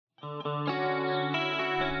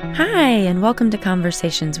Hi, and welcome to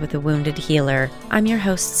Conversations with a Wounded Healer. I'm your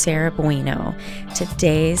host, Sarah Bueno.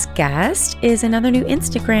 Today's guest is another new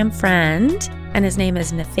Instagram friend, and his name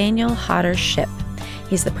is Nathaniel Hodder-Shipp.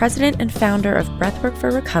 He's the president and founder of Breathwork for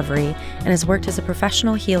Recovery and has worked as a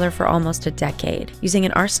professional healer for almost a decade. Using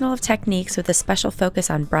an arsenal of techniques with a special focus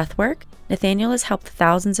on breathwork, Nathaniel has helped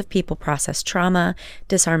thousands of people process trauma,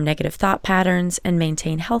 disarm negative thought patterns, and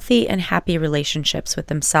maintain healthy and happy relationships with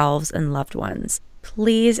themselves and loved ones.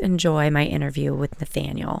 Please enjoy my interview with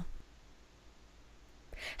Nathaniel.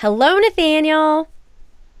 Hello, Nathaniel.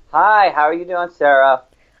 Hi, how are you doing, Sarah?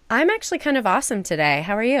 I'm actually kind of awesome today.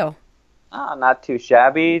 How are you? Not too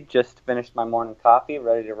shabby. Just finished my morning coffee,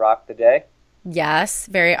 ready to rock the day. Yes,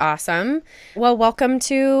 very awesome. Well, welcome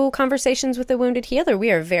to Conversations with a Wounded Healer.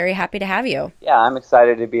 We are very happy to have you. Yeah, I'm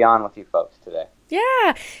excited to be on with you folks today.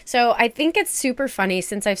 Yeah. So I think it's super funny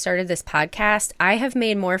since I've started this podcast. I have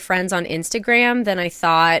made more friends on Instagram than I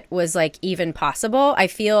thought was like even possible. I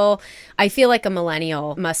feel like a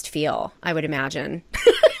millennial must feel, I would imagine.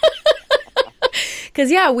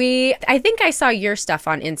 Because I think I saw your stuff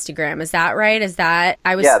on Instagram. Is that right? Yeah,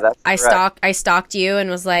 that's correct. I stalked you and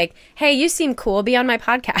was like, hey, you seem cool. Be on my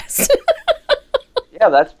podcast. Yeah,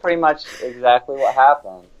 that's pretty much exactly what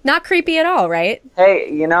happened. Not creepy at all, right? Hey,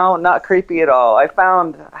 not creepy at all. I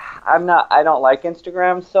don't like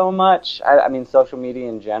Instagram so much. I mean, social media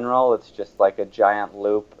in general, it's just like a giant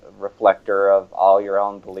loop reflector of all your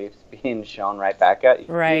own beliefs being shown right back at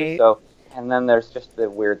you. Right. So, and then there's just the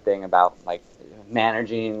weird thing about like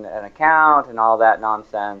managing an account and all that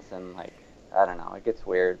nonsense, and like, I don't know, it gets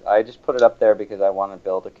weird. I just put it up there because I want to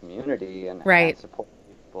build a community and support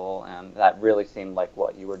people, and that really seemed like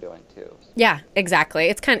what you were doing too. Yeah, exactly.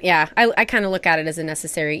 It's kind of, I kind of look at it as a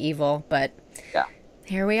necessary evil, but yeah,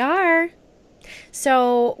 here we are.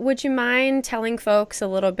 So would you mind telling folks a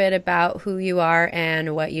little bit about who you are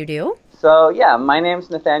and what you do? So yeah, my name's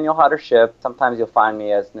Nathaniel Hodder-Shipp. Sometimes you'll find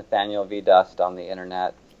me as Nathaniel V. Dust on the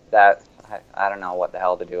internet. I don't know what the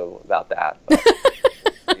hell to do about that. But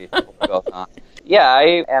yeah,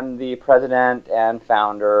 I am the president and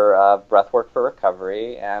founder of Breathwork for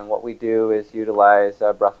Recovery, and what we do is utilize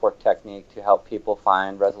a breathwork technique to help people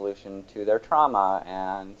find resolution to their trauma.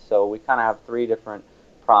 And so we kind of have three different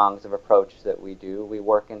prongs of approach that we do. We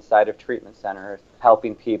work inside of treatment centers,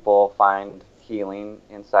 helping people find healing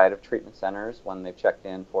inside of treatment centers when they've checked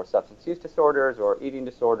in for substance use disorders or eating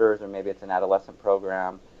disorders, or maybe it's an adolescent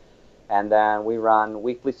program. And then we run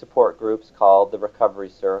weekly support groups called the Recovery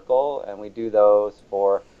Circle, and we do those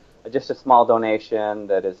for just a small donation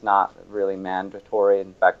that is not really mandatory.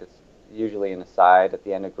 In fact, it's usually an aside. At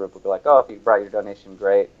the end of the group, we'll be like, oh, if you brought your donation,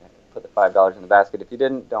 great. Put the $5 in the basket. If you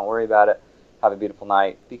didn't, don't worry about it. Have a beautiful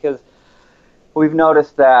night. Because we've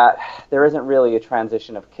noticed that there isn't really a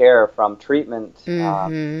transition of care from treatment.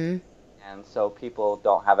 Mm-hmm. And so people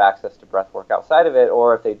don't have access to breath work outside of it,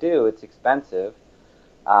 or if they do, it's expensive.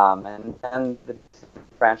 And then the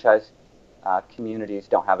franchise communities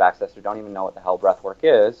don't have access or don't even know what the hell breathwork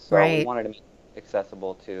is. So we wanted to make it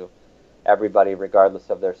accessible to everybody,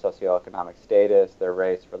 regardless of their socioeconomic status, their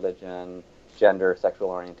race, religion, gender, sexual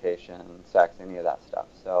orientation, sex, any of that stuff.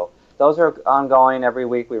 So those are ongoing every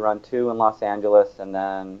week. We run 2 in Los Angeles, and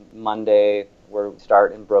then Monday we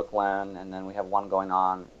start in Brooklyn, and then we have one going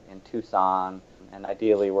on in Tucson. And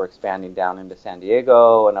ideally, we're expanding down into San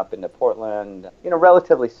Diego and up into Portland,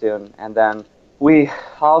 relatively soon. And then we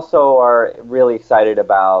also are really excited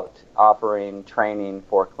about offering training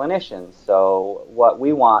for clinicians. So what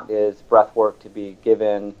we want is breath work to be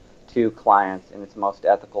given to clients in its most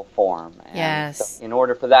ethical form. And yes. So in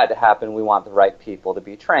order for that to happen, we want the right people to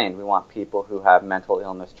be trained. We want people who have mental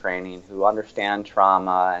illness training, who understand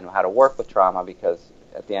trauma and how to work with trauma, because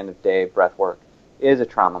at the end of the day, breath work is a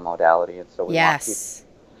trauma modality, and so we want people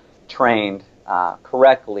trained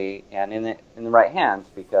correctly and in the right hands,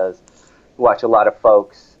 because we watch a lot of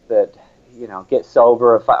folks that get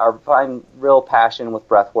sober or find real passion with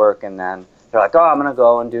breath work, and then they're like, oh, I'm going to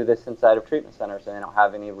go and do this inside of treatment centers, and they don't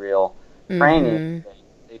have any real training.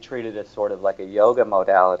 They treat it as sort of like a yoga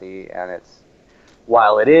modality, and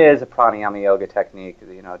while it is a pranayama yoga technique,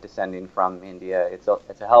 descending from India, it's a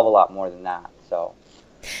hell of a lot more than that. So.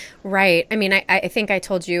 Right. I mean, I think I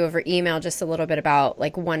told you over email just a little bit about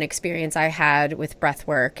like one experience I had with breath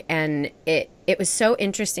work, and it was so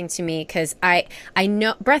interesting to me because I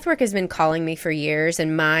know breath work has been calling me for years,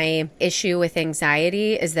 and my issue with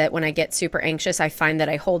anxiety is that when I get super anxious, I find that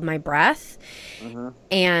I hold my breath. Mm-hmm.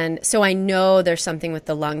 And so I know there's something with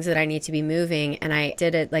the lungs that I need to be moving, and I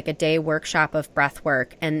did a day workshop of breath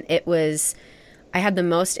work, and I had the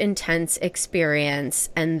most intense experience,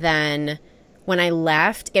 and then when I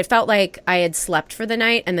left, it felt like I had slept for the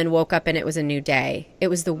night and then woke up and it was a new day. It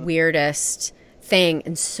was the weirdest thing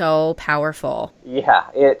and so powerful. Yeah,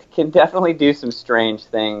 it can definitely do some strange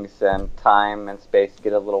things, and time and space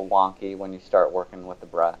get a little wonky when you start working with the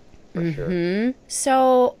breath, for sure.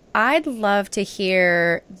 So I'd love to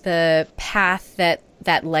hear the path that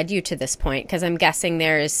led you to this point, because I'm guessing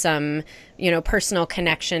there is some, personal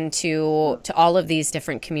connection to all of these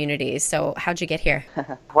different communities. So how'd you get here?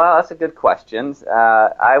 Well, that's a good question.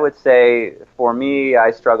 I would say for me, I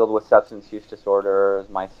struggled with substance use disorders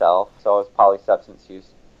myself, so I was polysubstance use.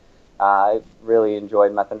 I really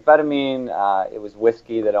enjoyed methamphetamine. It was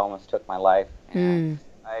whiskey that almost took my life. And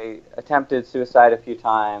I attempted suicide a few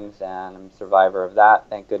times, and I'm a survivor of that,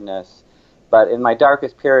 thank goodness. But in my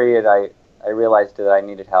darkest period, I realized that I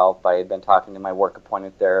needed help. I had been talking to my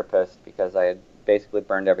work-appointed therapist because I had basically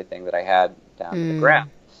burned everything that I had down to the ground.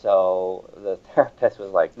 So the therapist was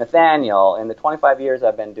like, Nathaniel, in the 25 years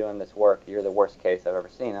I've been doing this work, you're the worst case I've ever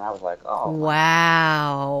seen. And I was like, oh.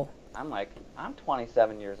 Wow. I'm like, I'm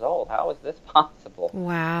 27 years old. How is this possible?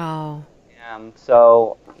 Wow.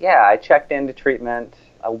 So, yeah, I checked into treatment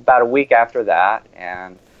about a week after that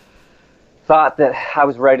and thought that I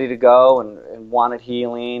was ready to go and wanted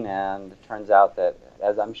healing, and it turns out that,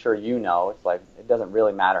 as I'm sure you know, it's like it doesn't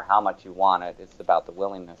really matter how much you want it, it's about the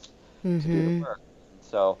willingness to do the work.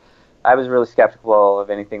 So I was really skeptical of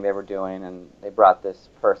anything they were doing, and they brought this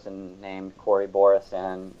person named Corey Boris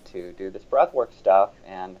in to do this breathwork stuff,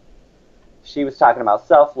 and she was talking about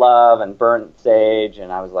self-love and burnt sage,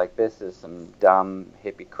 and I was like, this is some dumb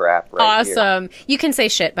hippie crap right here. Awesome. You can say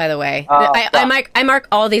shit, by the way. Oh, I mark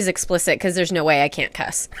all these explicit because there's no way I can't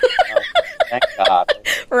cuss. Oh, thank God.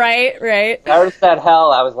 Right. I already said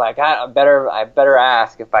hell. I was like, I better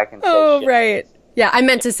ask if I can say shit. Oh, right. Yeah, I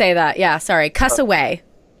meant to say that. Yeah, sorry. Cuss away.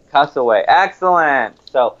 Cuss away. Excellent.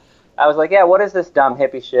 So I was like, yeah, what is this dumb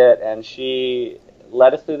hippie shit? And she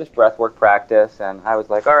led us through this breathwork practice, and I was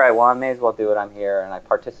like, all right, well, I may as well do it. I'm here, and I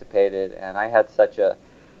participated, and I had such a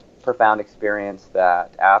profound experience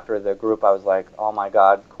that after the group, I was like, oh my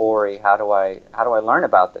God, Corey, how do I learn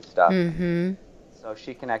about this stuff? So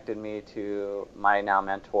she connected me to my now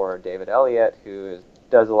mentor, David Elliott, who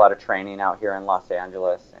does a lot of training out here in Los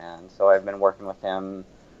Angeles, and so I've been working with him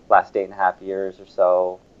last 8.5 years or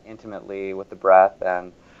so, intimately with the breath.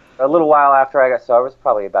 And a little while after I got sober, it was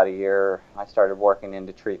probably about a year, I started working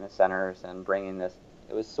into treatment centers and bringing this.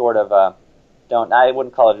 It was sort of I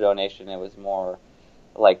wouldn't call it a donation. It was more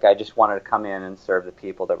like I just wanted to come in and serve the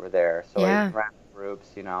people that were there. So I ran groups,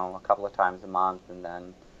 a couple of times a month, and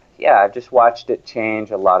then, I've just watched it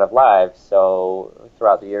change a lot of lives. So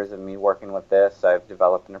throughout the years of me working with this, I've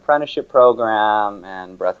developed an apprenticeship program,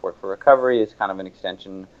 and Breathwork for Recovery is kind of an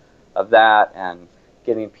extension of that, and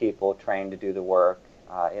getting people trained to do the work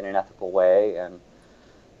in an ethical way, and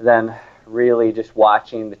then really just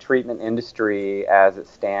watching the treatment industry as it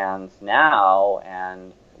stands now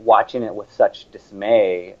and watching it with such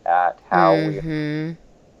dismay at how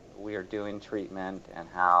we are doing treatment, and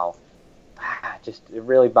how it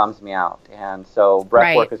really bums me out. And so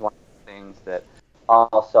breathwork is one of the things that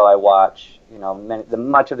also I watch.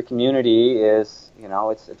 Much of the community is,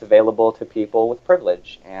 it's available to people with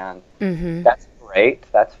privilege, and that's great,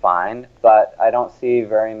 that's fine, but I don't see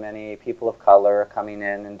very many people of color coming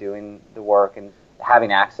in and doing the work and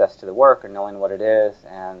having access to the work or knowing what it is,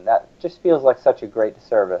 and that just feels like such a great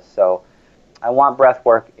disservice. So I want breath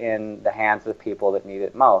work in the hands of the people that need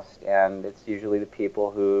it most, and it's usually the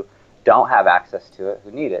people who don't have access to it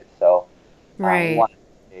who need it. So I want to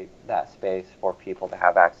create that space for people to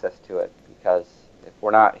have access to it, because if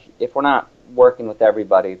we're not working with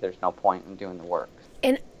everybody, there's no point in doing the work.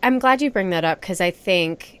 And I'm glad you bring that up, because I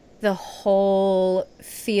think the whole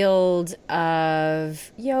field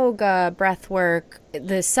of yoga, breath work,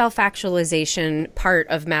 the self-actualization part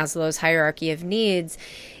of Maslow's hierarchy of needs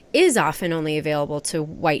is often only available to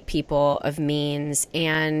white people of means.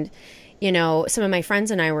 And some of my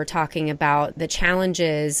friends and I were talking about the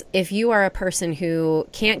challenges. If you are a person who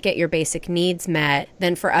can't get your basic needs met,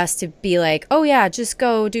 then for us to be like, oh yeah, just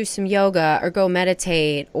go do some yoga or go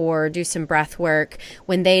meditate or do some breath work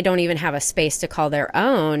when they don't even have a space to call their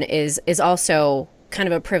own is also kind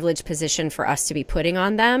of a privileged position for us to be putting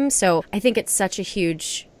on them. So I think it's such a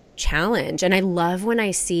huge challenge. And I love when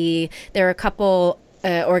I see there are a couple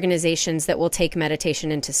organizations that will take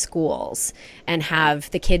meditation into schools and have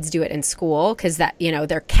the kids do it in school, because that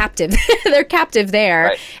they're captive they're captive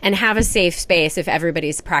there, and have a safe space if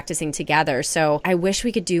everybody's practicing together. So I wish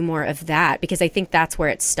we could do more of that, because I think that's where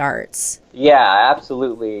it starts. Yeah,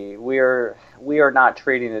 absolutely. We are not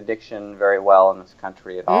treating addiction very well in this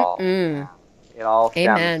country at all. It all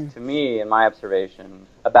stems, Amen. to me, in my observation,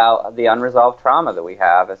 about the unresolved trauma that we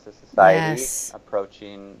have as a society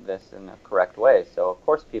approaching this in a correct way. So, of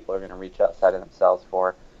course, people are going to reach outside of themselves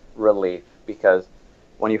for relief, because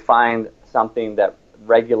when you find something that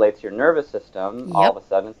regulates your nervous system, all of a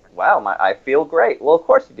sudden, wow, I feel great. Well, of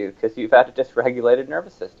course you do, because you've had a dysregulated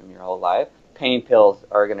nervous system your whole life. Pain pills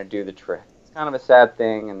are going to do the trick. It's kind of a sad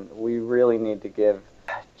thing, and we really need to give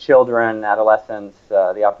children, adolescents,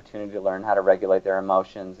 the opportunity to learn how to regulate their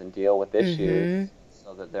emotions and deal with issues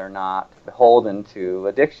so that they're not beholden to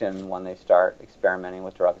addiction when they start experimenting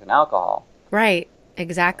with drugs and alcohol. Right.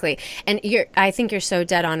 Exactly. And I think you're so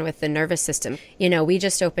dead on with the nervous system. We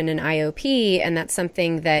just opened an IOP, and that's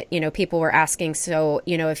something that, people were asking. So,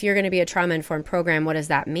 if you're going to be a trauma-informed program, what does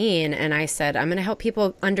that mean? And I said, I'm going to help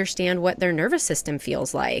people understand what their nervous system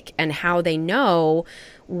feels like and how they know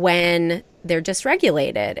when they're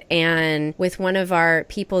dysregulated. And with one of our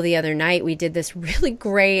people the other night, we did this really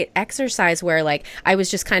great exercise where I was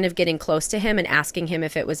just kind of getting close to him and asking him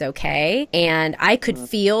if it was okay. And I could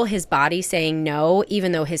feel his body saying no,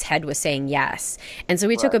 even though his head was saying yes. And so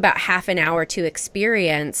we took about half an hour to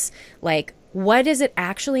experience what does it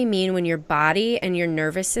actually mean when your body and your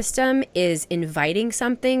nervous system is inviting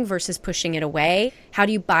something versus pushing it away? How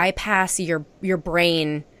do you bypass your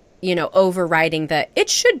brain overriding it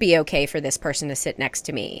should be okay for this person to sit next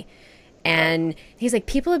to me? And he's like,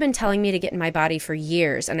 people have been telling me to get in my body for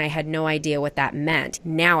years, and I had no idea what that meant.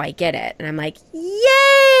 Now I get it. And I'm like,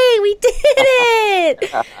 yay, we did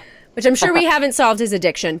it! Which I'm sure we haven't solved his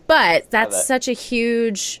addiction, but that's such a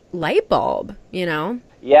huge light bulb,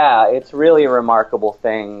 Yeah, it's really a remarkable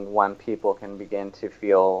thing when people can begin to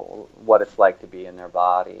feel what it's like to be in their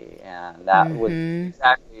body. And that was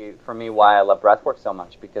exactly, for me, why I love breathwork so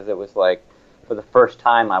much, because it was for the first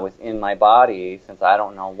time I was in my body since I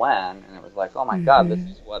don't know when, and it was oh my God, this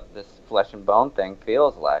is what this flesh and bone thing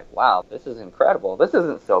feels like. Wow, this is incredible. This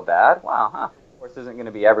isn't so bad. Wow, huh. Of course, this isn't going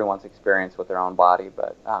to be everyone's experience with their own body,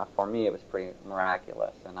 but for me it was pretty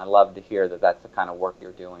miraculous, and I love to hear that that's the kind of work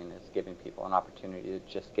you're doing, is giving people an opportunity to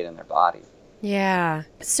just get in their body. Yeah.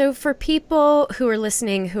 So for people who are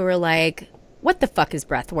listening who are like, what the fuck is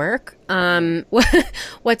breath work?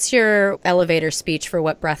 What's your elevator speech for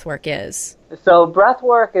what breath work is? So breath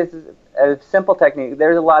work is a simple technique.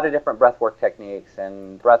 There's a lot of different breathwork techniques,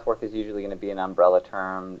 and breathwork is usually going to be an umbrella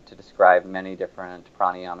term to describe many different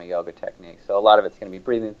pranayama yoga techniques. So a lot of it's going to be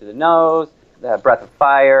breathing through the nose, the breath of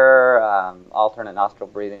fire, alternate nostril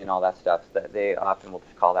breathing, and all that stuff. That they often will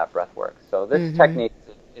just call that breathwork. So this technique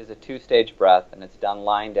is a two-stage breath, and it's done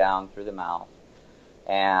lying down through the mouth.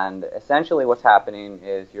 And essentially what's happening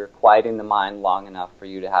is you're quieting the mind long enough for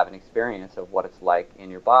you to have an experience of what it's like in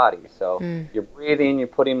your body. So you're breathing, you're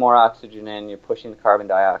putting more oxygen in, you're pushing the carbon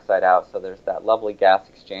dioxide out, so there's that lovely gas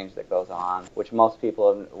exchange that goes on, which most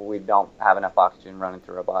people, we don't have enough oxygen running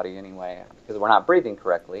through our body anyway because we're not breathing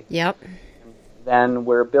correctly. Yep. Then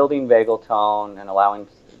we're building vagal tone and allowing,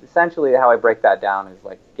 essentially how I break that down is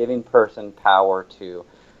giving person power to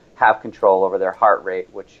have control over their heart rate,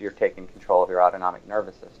 which you're taking control of your autonomic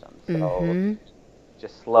nervous system. So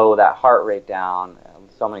just slow that heart rate down, and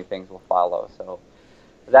so many things will follow. So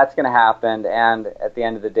that's going to happen, and at the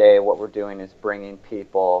end of the day, what we're doing is bringing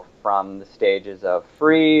people from the stages of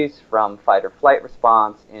freeze, from fight or flight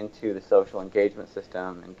response, into the social engagement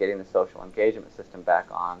system, and getting the social engagement system back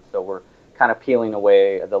on. So we're kind of peeling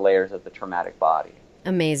away the layers of the traumatic body.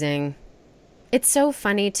 Amazing. It's so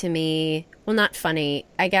funny to me. Well, not funny.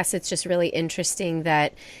 I guess it's just really interesting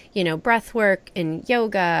that, breath work and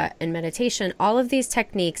yoga and meditation, all of these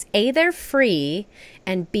techniques, A, they're free,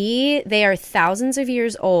 and B, they are thousands of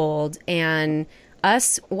years old. And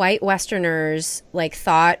us white Westerners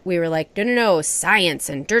thought we were no, science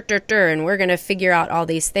and and we're going to figure out all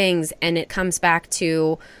these things. And it comes back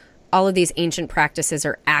to all of these ancient practices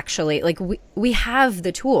are actually we have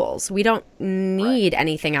the tools. We don't need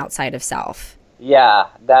anything outside of self. Yeah,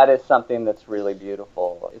 that is something that's really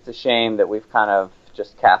beautiful. It's a shame that we've kind of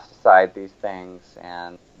just cast aside these things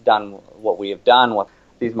and done what we have done with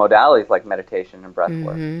these modalities like meditation and breath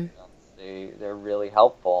work. They're really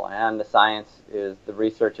helpful, and the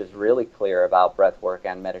research is really clear about breath work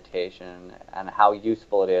and meditation and how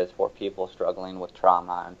useful it is for people struggling with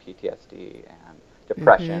trauma and PTSD and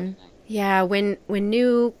depression. Yeah, when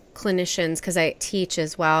new clinicians, because I teach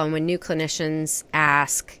as well, and when new clinicians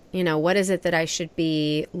ask, what is it that I should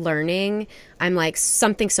be learning? I'm like,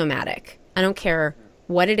 something somatic. I don't care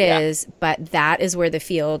what it is, but that is where the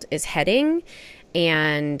field is heading.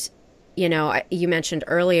 And, you mentioned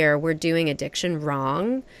earlier, we're doing addiction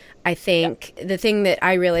wrong. I think the thing that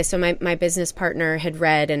I realized, so my business partner had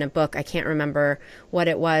read in a book, I can't remember what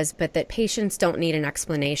it was, but that patients don't need an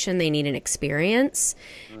explanation, they need an experience.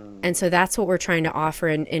 And so that's what we're trying to offer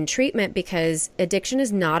in treatment, because addiction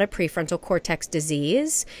is not a prefrontal cortex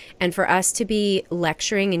disease. And for us to be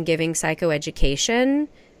lecturing and giving psychoeducation,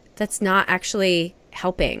 that's not actually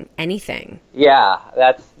helping anything. Yeah,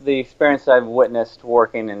 that's the experience I've witnessed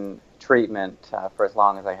working in treatment for as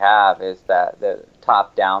long as I have, is that the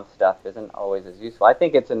top-down stuff isn't always as useful. I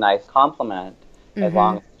think it's a nice compliment as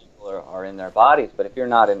long as people are in their bodies. But if you're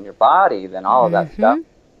not in your body, then all of that stuff,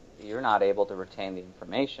 you're not able to retain the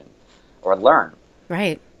information or learn.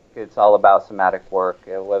 Right. It's all about somatic work,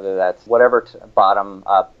 whether that's whatever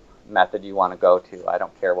bottom-up method you want to go to. I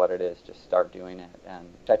don't care what it is, just start doing it. And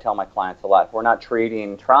I tell my clients a lot, if we're not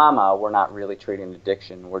treating trauma, we're not really treating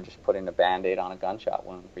addiction. We're just putting a Band-Aid on a gunshot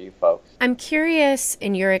wound for you folks. I'm curious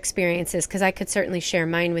in your experiences, because I could certainly share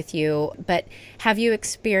mine with you, but have you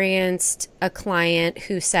experienced a client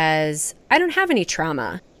who says, I don't have any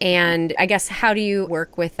trauma? And I guess, how do you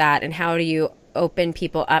work with that, and how do you open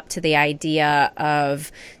people up to the idea of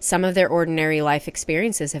some of their ordinary life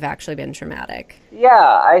experiences have actually been traumatic? Yeah,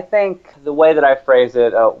 I think the way that I phrase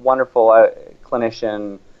it, a wonderful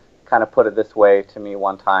clinician kind of put it this way to me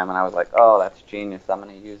one time, and I was like, oh, that's genius, I'm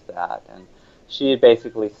going to use that. And she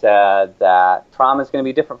basically said that trauma is going to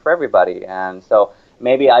be different for everybody. And so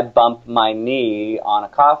maybe I bump my knee on a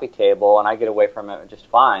coffee table and I get away from it just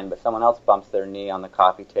fine, but someone else bumps their knee on the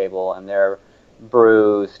coffee table and they're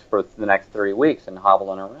bruised for the next 3 weeks and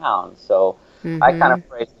hobbling around. So I kind of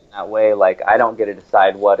phrase it in that way, like, I don't get to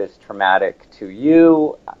decide what is traumatic to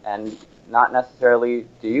you, and not necessarily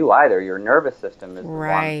do you either. Your nervous system is the one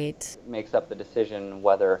that makes up the decision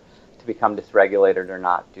whether to become dysregulated or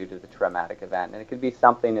not due to the traumatic event. And it could be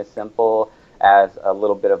something as simple as a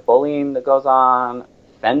little bit of bullying that goes on.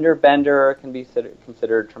 Fender bender can be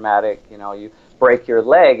considered traumatic. You know, you break your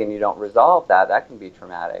leg and you don't resolve that, that can be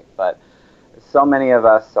traumatic. But so many of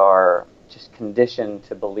us are just conditioned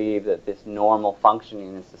to believe that this normal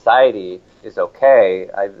functioning in society is okay.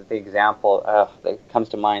 The example that comes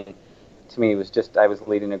to mind to me was just, I was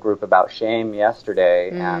leading a group about shame yesterday,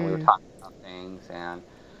 and we were talking about things, and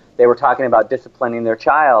they were talking about disciplining their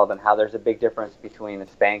child and how there's a big difference between a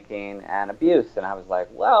spanking and abuse. And I was like,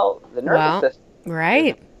 well, the nervous system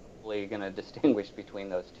isn't really going to distinguish between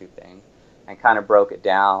those two things, and kind of broke it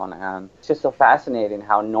down. And it's just so fascinating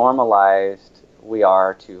how normalized we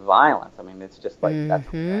are to violence. I mean, it's just like, that's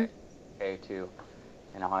okay to,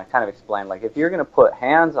 you know, I kind of explained, like, if you're going to put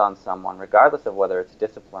hands on someone, regardless of whether it's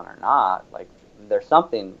discipline or not, like, there's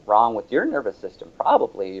something wrong with your nervous system.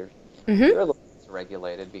 Probably you're a little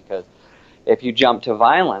dysregulated, because if you jump to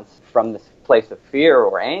violence from this place of fear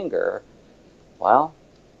or anger, well,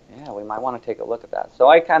 yeah, we might want to take a look at that. So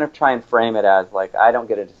I kind of try and frame it as, like, I don't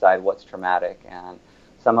get to decide what's traumatic, and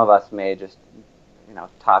some of us may just, you know,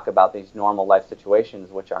 talk about these normal life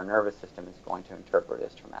situations which our nervous system is going to interpret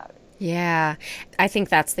as traumatic. Yeah, I think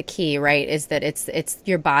that's the key, right? Is that it's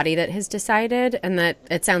your body that has decided, and that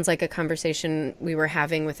it sounds like a conversation we were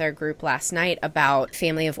having with our group last night about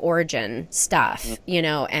family of origin stuff, you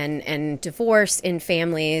know, and divorce in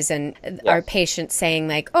families, and our patients saying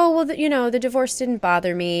like, oh, well, you know, the divorce didn't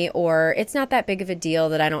bother me, or it's not that big of a deal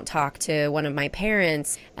that I don't talk to one of my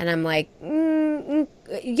parents. And I'm like,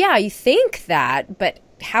 yeah, you think that, but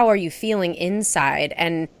how are you feeling inside?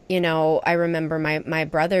 And, you know, I remember my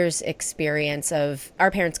brother's experience of,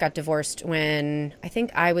 our parents got divorced when I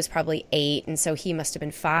think I was probably 8, and so he must have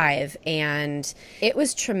been 5. And it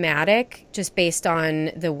was traumatic just based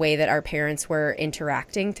on the way that our parents were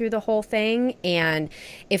interacting through the whole thing. And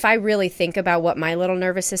if I really think about what my little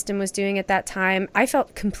nervous system was doing at that time, I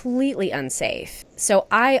felt completely unsafe. So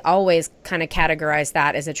I always kind of categorized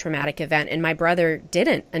that as a traumatic event. And my brother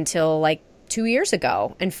didn't until like 2 years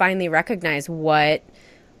ago, and finally recognized what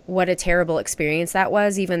a terrible experience that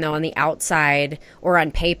was, even though on the outside or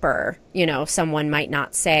on paper, you know, someone might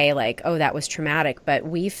not say like, oh, that was traumatic, but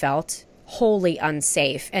we felt wholly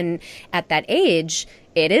unsafe. And at that age,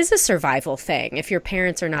 it is a survival thing. If your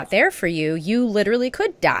parents are not there for you, you literally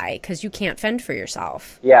could die because you can't fend for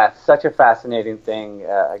yourself. Yeah, such a fascinating thing.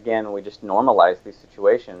 Again, we just normalize these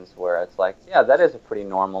situations where it's like, yeah, that is a pretty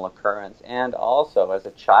normal occurrence. And also, as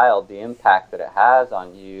a child, the impact that it has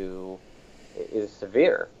on you is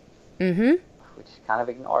severe. We just kind of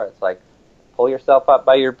ignore it. It's like, pull yourself up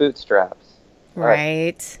by your bootstraps.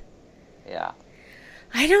 Right. Yeah.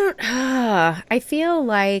 I feel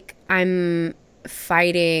like I'm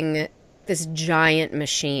fighting this giant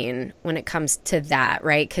machine when it comes to that,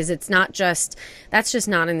 right? Because it's not just, that's just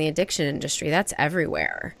not in the addiction industry. That's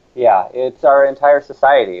everywhere. Yeah, it's our entire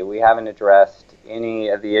society. We haven't addressed any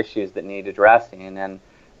of the issues that need addressing, and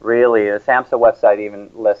really, the SAMHSA website even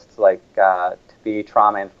lists like to be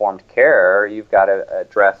trauma-informed care, you've got to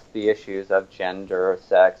address the issues of gender,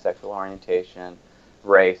 sex, sexual orientation,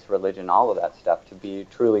 race, religion, all of that stuff to be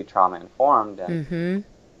truly trauma-informed. And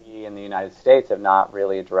Mm-hmm. we in the United States have not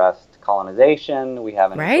really addressed colonization. We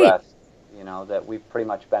haven't Right. addressed, that we've pretty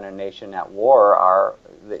much been a nation at war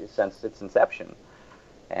since its inception.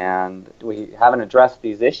 And we haven't addressed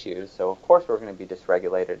these issues, so of course we're going to be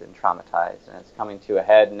dysregulated and traumatized. And it's coming to a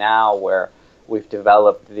head now where we've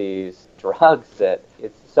developed these drugs that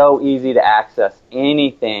it's so easy to access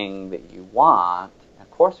anything that you want. Of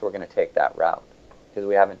course we're going to take that route because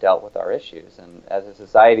we haven't dealt with our issues. And as a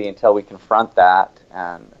society, until we confront that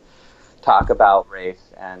and talk about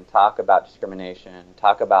race and talk about discrimination,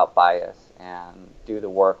 talk about bias, and do the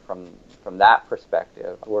work from that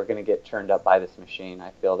perspective, we're going to get turned up by this machine.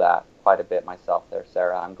 I feel that quite a bit myself there,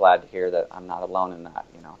 Sarah. I'm glad to hear that I'm not alone in that.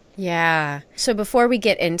 Yeah. So before we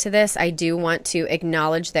get into this, I do want to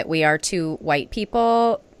acknowledge that we are two white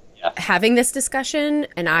people having this discussion,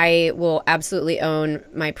 and I will absolutely own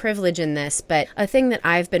my privilege in this. But a thing that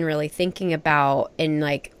I've been really thinking about in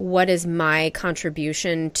like, what is my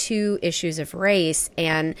contribution to issues of race,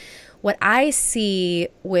 and what I see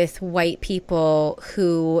with white people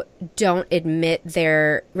who don't admit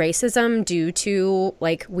their racism due to,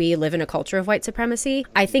 like, we live in a culture of white supremacy,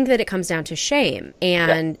 I think that it comes down to shame.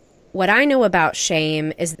 And what I know about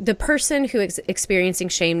shame is the person who is experiencing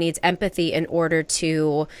shame needs empathy in order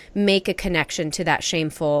to make a connection to that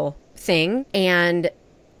shameful thing. And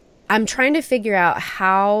I'm trying to figure out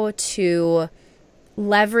how to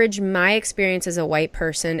leverage my experience as a white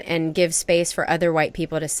person and give space for other white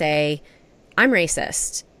people to say, I'm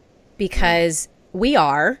racist, because we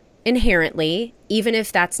are inherently, even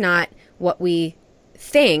if that's not what we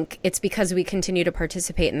think, it's because we continue to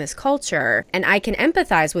participate in this culture. And I can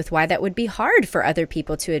empathize with why that would be hard for other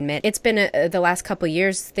people to admit. It's been the last couple of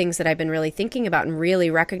years, things that I've been really thinking about and really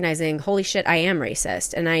recognizing, holy shit, I am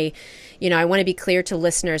racist. And I want to be clear to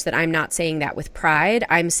listeners that I'm not saying that with pride.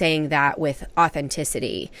 I'm saying that with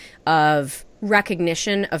authenticity of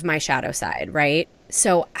recognition of my shadow side, right?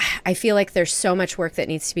 So I feel like there's so much work that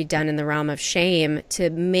needs to be done in the realm of shame to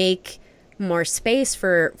make more space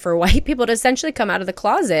for white people to essentially come out of the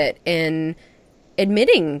closet in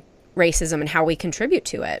admitting racism and how we contribute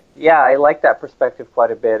to it. Yeah, I like that perspective quite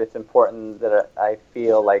a bit. It's important that I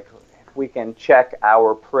feel like if we can check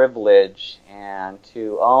our privilege and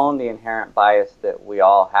to own the inherent bias that we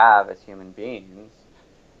all have as human beings,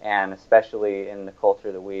 and especially in the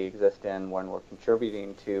culture that we exist in when we're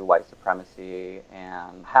contributing to white supremacy,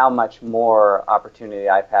 and how much more opportunity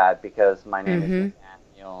I've had because my name is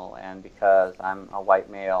and because I'm a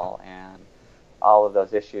white male and all of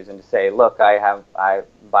those issues, and to say, look, I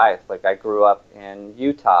bias. Like, I grew up in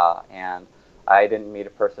Utah and I didn't meet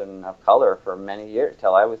a person of color for many years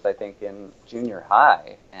till I was, I think, in junior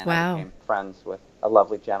high, and I became friends with a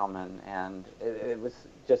lovely gentleman, and it was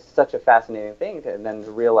just such a fascinating thing and then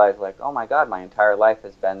to realize, like, oh my God, my entire life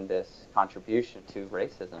has been this contribution to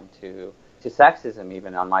racism, to sexism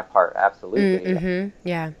even on my part. Absolutely.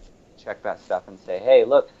 Yeah. Check that stuff and say, hey,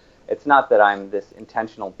 look, it's not that I'm this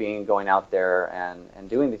intentional being going out there and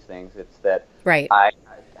doing these things. It's that I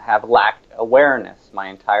have lacked awareness my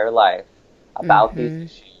entire life about these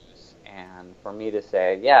issues. And for me to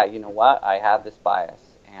say, yeah, you know what, I have this bias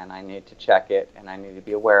and I need to check it and I need to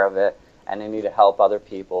be aware of it and I need to help other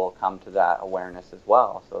people come to that awareness as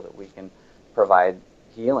well so that we can provide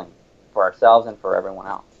healing for ourselves and for everyone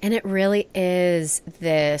else. And it really is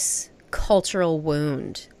this cultural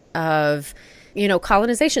wound of,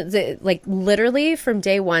 colonization. Like, literally from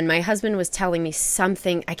day one, my husband was telling me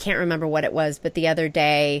something, I can't remember what it was, but the other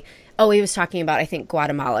day, he was talking about, I think,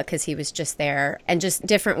 Guatemala, because he was just there, and just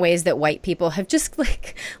different ways that white people have just,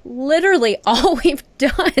 like, literally all we've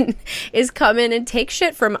done is come in and take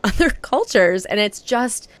shit from other cultures. And it's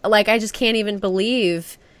just, like, I just can't even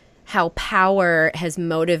believe how power has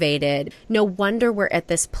motivated. No wonder we're at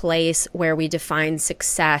this place where we define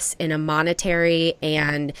success in a monetary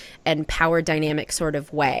and power dynamic sort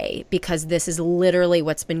of way, because this is literally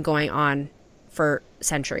what's been going on for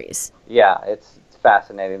centuries. Yeah, it's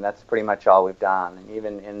fascinating. That's pretty much all we've done. And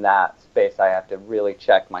even in that space, I have to really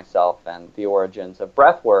check myself and the origins of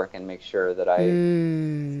breath work and make sure that I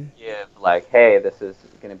give, like, hey, this is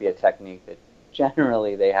going to be a technique that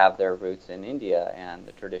generally they have their roots in India and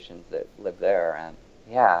the traditions that live there. And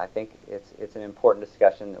yeah, I think it's an important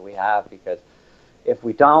discussion that we have, because if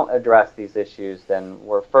we don't address these issues, then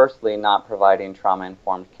we're firstly not providing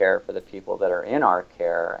trauma-informed care for the people that are in our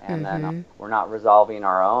care, and then we're not resolving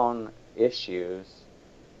our own issues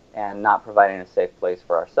and not providing a safe place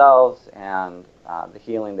for ourselves and the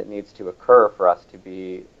healing that needs to occur for us to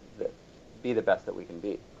be the best that we can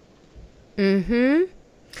be. Who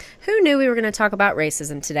knew we were going to talk about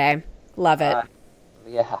racism today? Love it.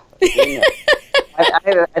 Yeah.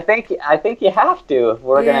 I think you have to. If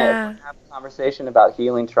we're going to have a conversation about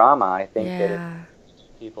healing trauma, I think that it's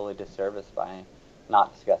people a disservice by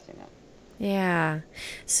not discussing it. Yeah.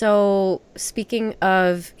 So speaking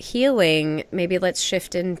of healing, maybe let's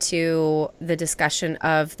shift into the discussion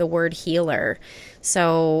of the word healer.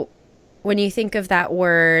 So when you think of that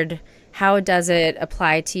word, how does it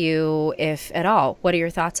apply to you, if at all? What are your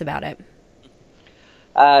thoughts about it?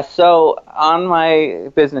 So on my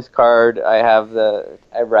business card, I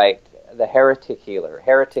write the heretic healer.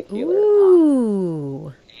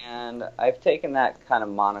 Ooh. And I've taken that kind of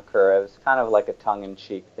moniker as kind of like a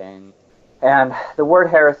tongue-in-cheek thing. And the word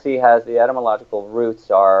heresy has the etymological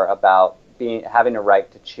roots are about having a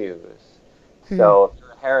right to choose. So if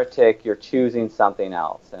you're a heretic, you're choosing something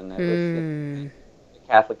else. And it was the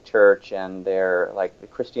Catholic Church, and they're like, the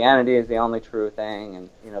Christianity is the only true thing, and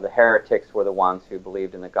the heretics were the ones who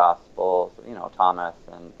believed in the Gospels, Thomas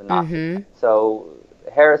and the Nazis. So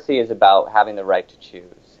heresy is about having the right to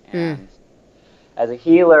choose. And as a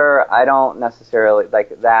healer, I don't necessarily,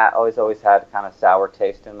 like that always had kind of sour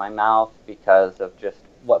taste in my mouth because of just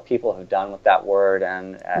what people have done with that word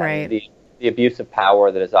and the abuse of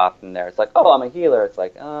power that is often there. It's like, oh, I'm a healer. It's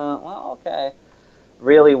like, well, okay.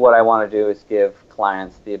 Really what I want to do is give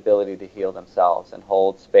clients the ability to heal themselves and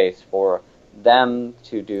hold space for them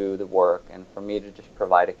to do the work and for me to just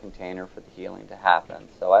provide a container for the healing to happen.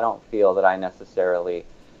 So I don't feel that I necessarily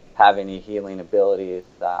have any healing abilities.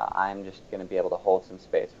 I'm just going to be able to hold some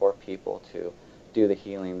space for people to do the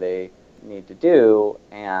healing they need to do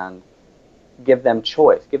and give them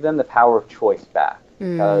choice, give them the power of choice back.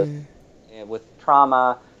 Because with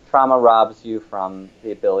trauma robs you from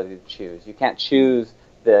the ability to choose. You can't choose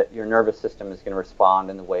that your nervous system is going to respond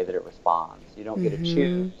in the way that it responds. You don't get to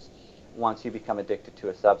choose once you become addicted to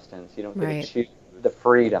a substance. You don't get to choose the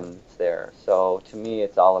freedom that's there. So to me,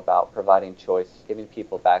 it's all about providing choice, giving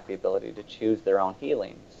people back the ability to choose their own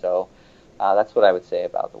healing. So that's what I would say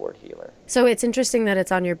about the word healer. So it's interesting that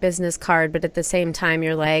it's on your business card, but at the same time,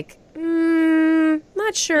 you're like,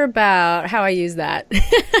 not sure about how I use that.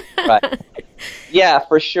 Right. Yeah,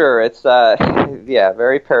 for sure. It's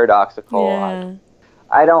very paradoxical. Yeah.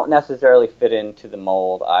 I don't necessarily fit into the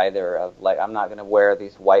mold either of, like, I'm not going to wear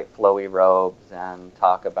these white flowy robes and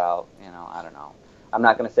talk about, I don't know. I'm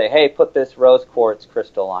not going to say, hey, put this rose quartz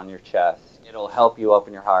crystal on your chest. It'll help you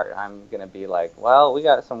open your heart. I'm going to be like, well, we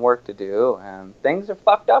got some work to do, and things are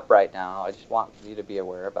fucked up right now. I just want you to be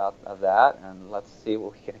aware of that, and let's see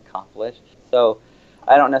what we can accomplish. So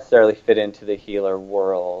I don't necessarily fit into the healer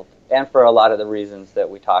world. And for a lot of the reasons that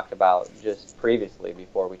we talked about just previously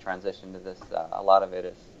before we transitioned to this, a lot of it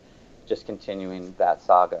is just continuing that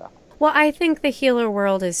saga. Well, I think the healer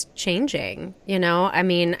world is changing, I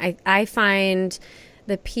mean, I find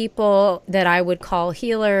the people that I would call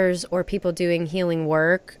healers or people doing healing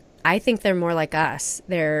work, I think they're more like us.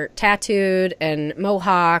 They're tattooed and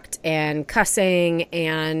mohawked and cussing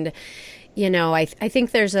and I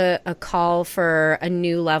think there's a call for a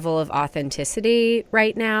new level of authenticity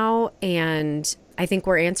right now, and I think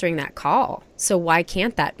we're answering that call. So why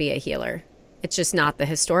can't that be a healer? It's just not the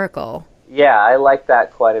historical. Yeah, I like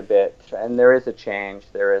that quite a bit, and there is a change.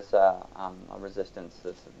 There is a resistance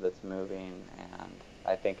that's moving, and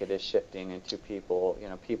I think it is shifting into people.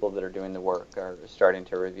 People that are doing the work are starting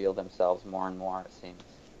to reveal themselves more and more, it seems.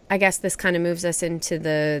 I guess this kind of moves us into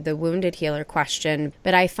the wounded healer question,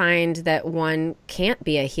 but I find that one can't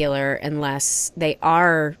be a healer unless they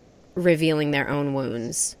are revealing their own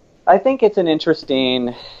wounds. I think it's an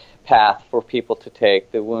interesting path for people to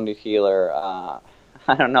take, the wounded healer.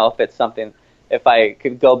 I don't know if it's something, if I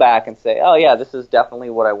could go back and say, oh yeah, this is definitely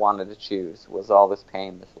what I wanted to choose, was all this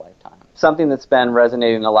pain this lifetime. Something that's been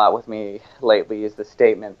resonating a lot with me lately is the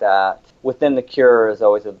statement that within the cure is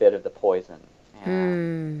always a bit of the poison.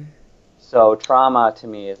 So trauma to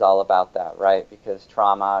me is all about that, right? Because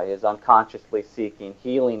trauma is unconsciously seeking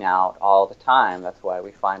healing out all the time. That's why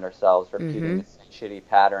we find ourselves repeating the same shitty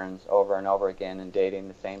patterns over and over again and dating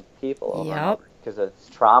the same people over and over. Because it's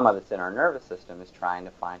trauma that's in our nervous system is trying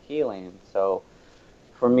to find healing. So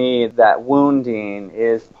for me, that wounding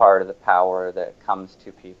is part of the power that comes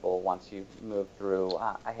to people once you move through.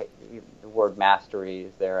 I hate the word mastery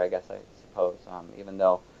is there, I guess I suppose, even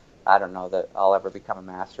though I don't know that I'll ever become a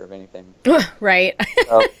master of anything. Right.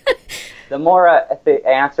 So the more the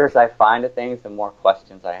answers I find to things, the more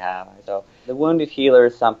questions I have. So the wounded healer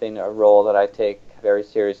is a role that I take very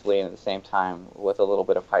seriously, and at the same time with a little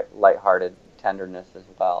bit of lighthearted tenderness as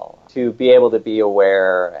well. To be able to be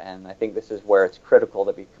aware, and I think this is where it's critical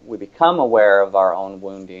that we become aware of our own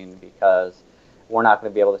wounding, because we're not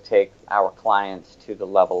going to be able to take our clients to the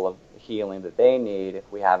level of healing that they need if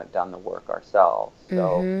we haven't done the work ourselves.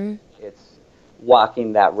 So it's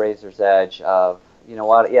walking that razor's edge of, you know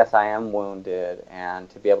what, yes, I am wounded, and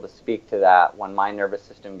to be able to speak to that when my nervous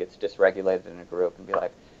system gets dysregulated in a group and be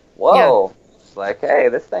like, whoa, it's like, hey,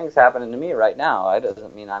 this thing's happening to me right now. It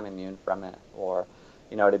doesn't mean I'm immune from it. Or,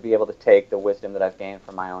 you know, to be able to take the wisdom that I've gained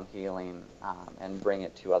from my own healing and bring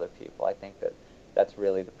it to other people. I think that that's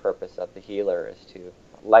really the purpose of the healer, is to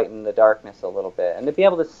lighten the darkness a little bit, and to be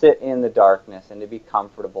able to sit in the darkness and to be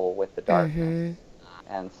comfortable with the darkness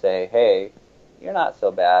and say, hey, you're not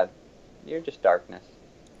so bad. You're just darkness.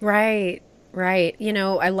 Right. Right. You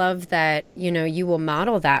know, I love that, you know, you will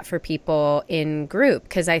model that for people in group,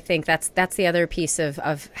 because I think that's the other piece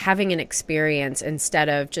of having an experience instead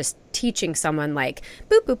of just teaching someone like,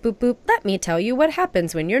 boop, boop, boop, boop, let me tell you what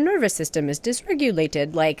happens when your nervous system is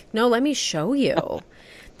dysregulated. Like, no, let me show you.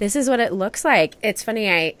 This is what it looks like. It's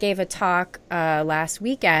funny, I gave a talk last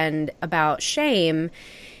weekend about shame,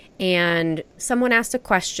 and someone asked a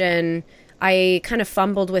question. I kind of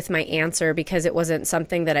fumbled with my answer because it wasn't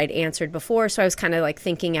something that I'd answered before. So I was kind of like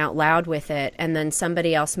thinking out loud with it. And then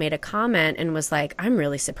somebody else made a comment and was like, I'm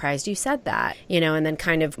really surprised you said that, you know, and then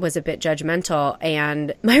kind of was a bit judgmental.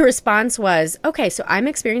 And my response was, okay, so I'm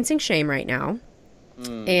experiencing shame right now.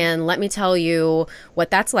 And let me tell you what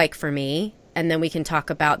that's like for me. And then we can talk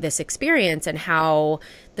about this experience and how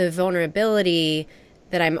the vulnerability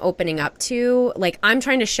that I'm opening up to, like, I'm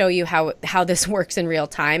trying to show you how this works in real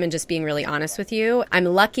time and just being really honest with you. I'm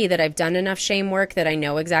lucky that I've done enough shame work that I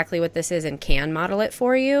know exactly what this is and can model it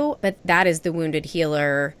for you. But that is the wounded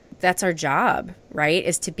healer. That's our job, right?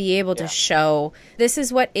 Is to be able to show this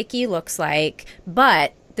is what icky looks like,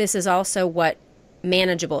 but this is also what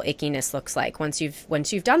manageable ickiness looks like once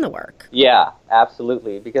you've done the work. Yeah,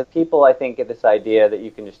 absolutely. Because people, I think, get this idea that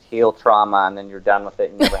you can just heal trauma and then you're done with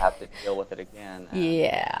it and never have to deal with it again.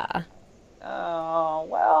 And,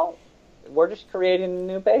 well, we're just creating a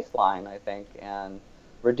new baseline, I think, and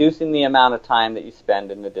reducing the amount of time that you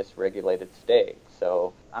spend in a dysregulated state.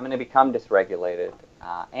 So I'm going to become dysregulated,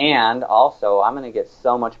 and also I'm going to get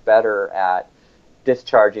so much better at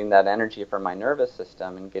discharging that energy from my nervous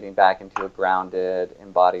system and getting back into a grounded,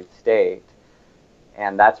 embodied state.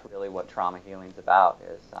 And that's really what trauma healing is about,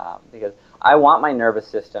 is because I want my nervous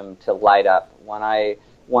system to light up when I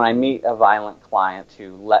meet a violent client,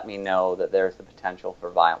 to let me know that there's the potential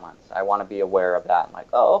for violence. I want to be aware of that and like,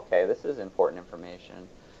 oh, okay, this is important information.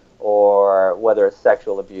 Or whether it's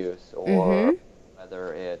sexual abuse, or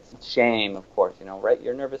whether it's shame, of course, you know, right?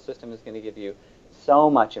 Your nervous system is going to give you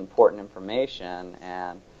so much important information,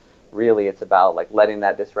 and really it's about like letting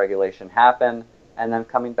that dysregulation happen and then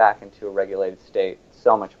coming back into a regulated state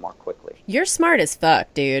so much more quickly. You're smart as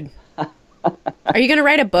fuck, dude. Are you going to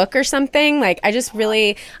write a book or something? Like, I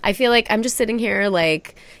feel like I'm just sitting here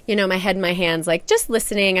like, you know, my head in my hands, like just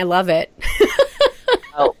listening. I love it.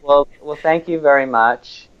 Oh, well, thank you very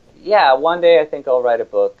much. Yeah, one day I think I'll write a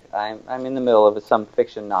book. I'm in the middle of some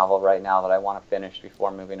fiction novel right now that I want to finish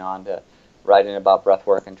before moving on to writing about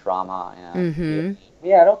breathwork and trauma. And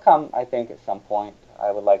yeah, it'll come, I think, at some point. I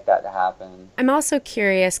would like that to happen. I'm also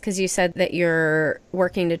curious, because you said that you're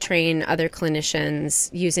working to train other clinicians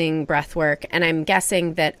using breathwork, and I'm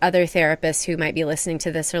guessing that other therapists who might be listening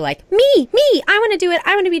to this are like, me, I want to do it.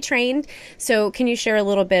 I want to be trained. So can you share a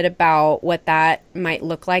little bit about what that might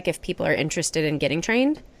look like if people are interested in getting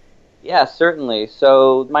trained? Yeah, certainly.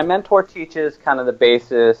 So my mentor teaches kind of the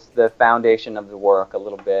basis, the foundation of the work a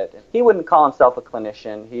little bit. He wouldn't call himself a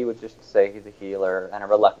clinician. He would just say he's a healer, and a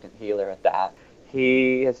reluctant healer at that.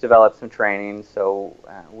 He has developed some training, so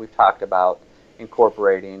we've talked about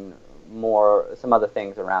incorporating some other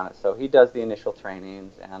things around it. So he does the initial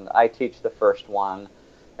trainings, and I teach the first one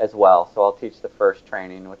as well. So I'll teach the first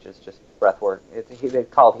training, which is just breathwork. It's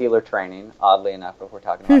called healer training, oddly enough, if we're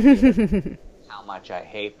talking about healer. How much I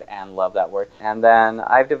hate and love that word. And then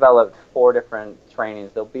I've developed 4 different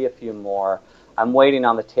trainings. There'll be a few more. I'm waiting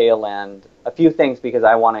on the tail end, a few things, because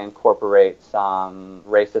I want to incorporate some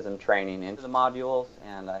racism training into the modules.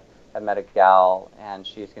 And I have met a gal, and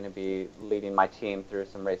she's going to be leading my team through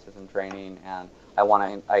some racism training, and I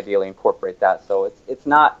want to ideally incorporate that. So it's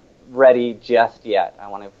not ready just yet. I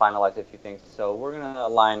want to finalize a few things. So we're going to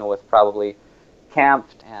align with probably camp,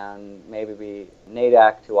 and maybe be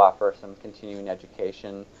NADAC to offer some continuing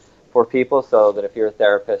education for people, so that if you're a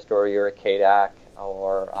therapist or you're a KDAC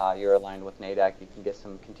or you're aligned with NADAC, you can get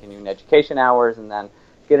some continuing education hours and then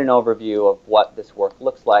get an overview of what this work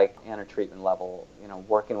looks like in a treatment level,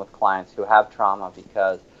 working with clients who have trauma,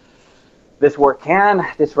 because this work can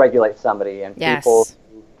dysregulate somebody, and people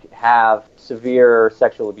who have severe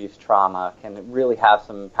sexual abuse trauma can really have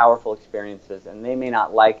some powerful experiences, and they may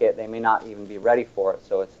not like it, they may not even be ready for it,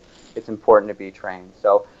 so it's important to be trained.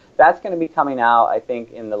 So that's going to be coming out, I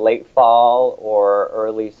think, in the late fall or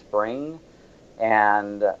early spring,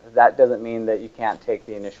 and that doesn't mean that you can't take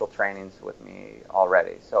the initial trainings with me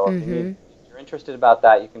already. So if you're interested about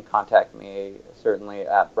that, you can contact me, certainly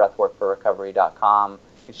at breathworkforrecovery.com.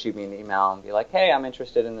 You can shoot me an email and be like, hey, I'm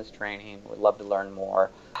interested in this training, would love to learn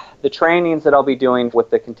more. The trainings that I'll be doing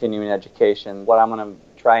with the continuing education, what I'm going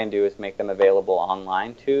to try and do is make them available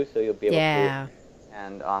online too, so you'll be able to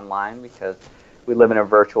and online, because we live in a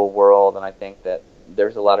virtual world, and I think that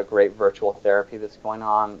there's a lot of great virtual therapy that's going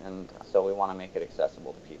on, and so we want to make it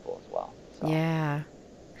accessible to people as well. So. Yeah.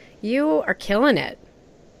 You are killing it.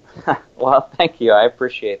 Well, thank you. I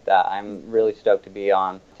appreciate that. I'm really stoked to be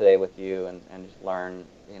on today with you and just learn,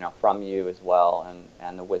 from you as well,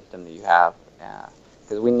 and the wisdom that you have,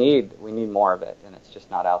 because we need more of it, and it's just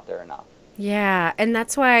not out there enough. Yeah, and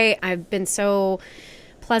that's why I've been so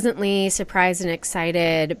pleasantly surprised and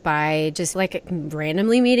excited by just like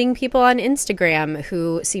randomly meeting people on Instagram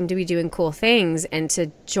who seem to be doing cool things, and to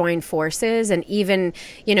join forces. And even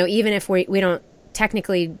if we don't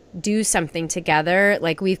technically do something together,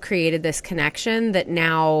 like we've created this connection that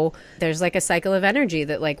now there's like a cycle of energy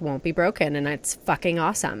that like won't be broken, and it's fucking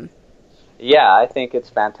awesome. Yeah, I think it's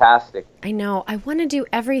fantastic. I know. I want to do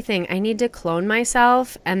everything. I need to clone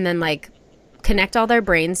myself and then like connect all their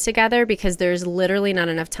brains together, because there's literally not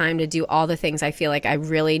enough time to do all the things I feel like I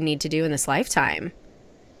really need to do in this lifetime.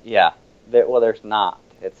 Yeah. There's not.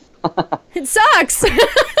 It sucks.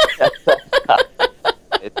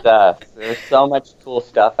 It does. There's so much cool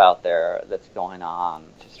stuff out there that's going on.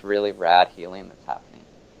 Just really rad healing that's happening.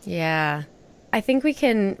 Yeah. I think we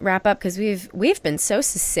can wrap up, because we've been so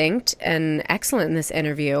succinct and excellent in this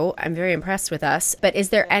interview. I'm very impressed with us. But is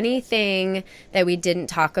there anything that we didn't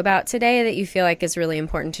talk about today that you feel like is really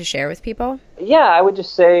important to share with people? Yeah, I would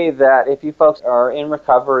just say that if you folks are in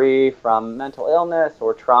recovery from mental illness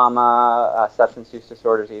or trauma, substance use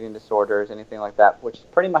disorders, eating disorders, anything like that, which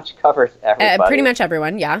pretty much covers everybody. Pretty much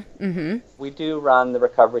everyone, yeah. Mm-hmm. We do run the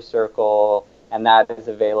Recovery Circle, and that is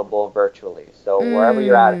available virtually. So wherever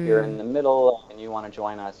you're at, if you're in the middle and you want to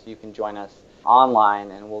join us, you can join us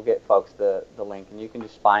online, and we'll get folks the link. And you can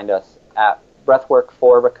just find us at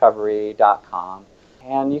breathworkforrecovery.com.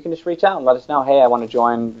 And you can just reach out and let us know, hey, I want to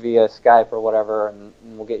join via Skype or whatever, and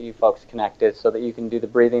we'll get you folks connected so that you can do the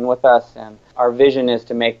breathing with us. And our vision is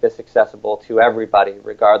to make this accessible to everybody,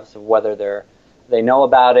 regardless of whether they know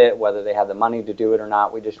about it, whether they have the money to do it or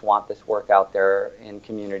not. We just want this work out there in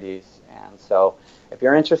communities. And so if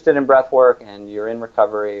you're interested in breath work and you're in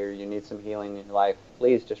recovery or you need some healing in your life,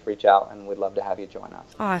 please just reach out, and we'd love to have you join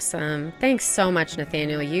us. Awesome. Thanks so much,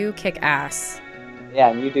 Nathaniel. You kick ass. Yeah,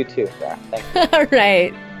 and you do too, Sarah. Thank you. All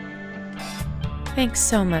right. Thanks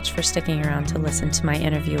so much for sticking around to listen to my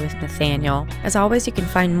interview with Nathaniel. As always, you can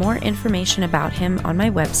find more information about him on my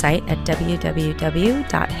website at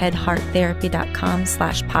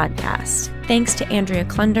www.headhearttherapy.com/podcast. Thanks to Andrea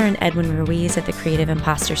Klunder and Edwin Ruiz at the Creative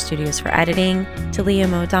Imposter Studios for editing, to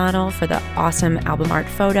Liam O'Donnell for the awesome album art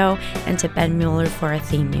photo, and to Ben Mueller for our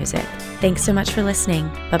theme music. Thanks so much for listening.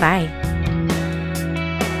 Bye-bye.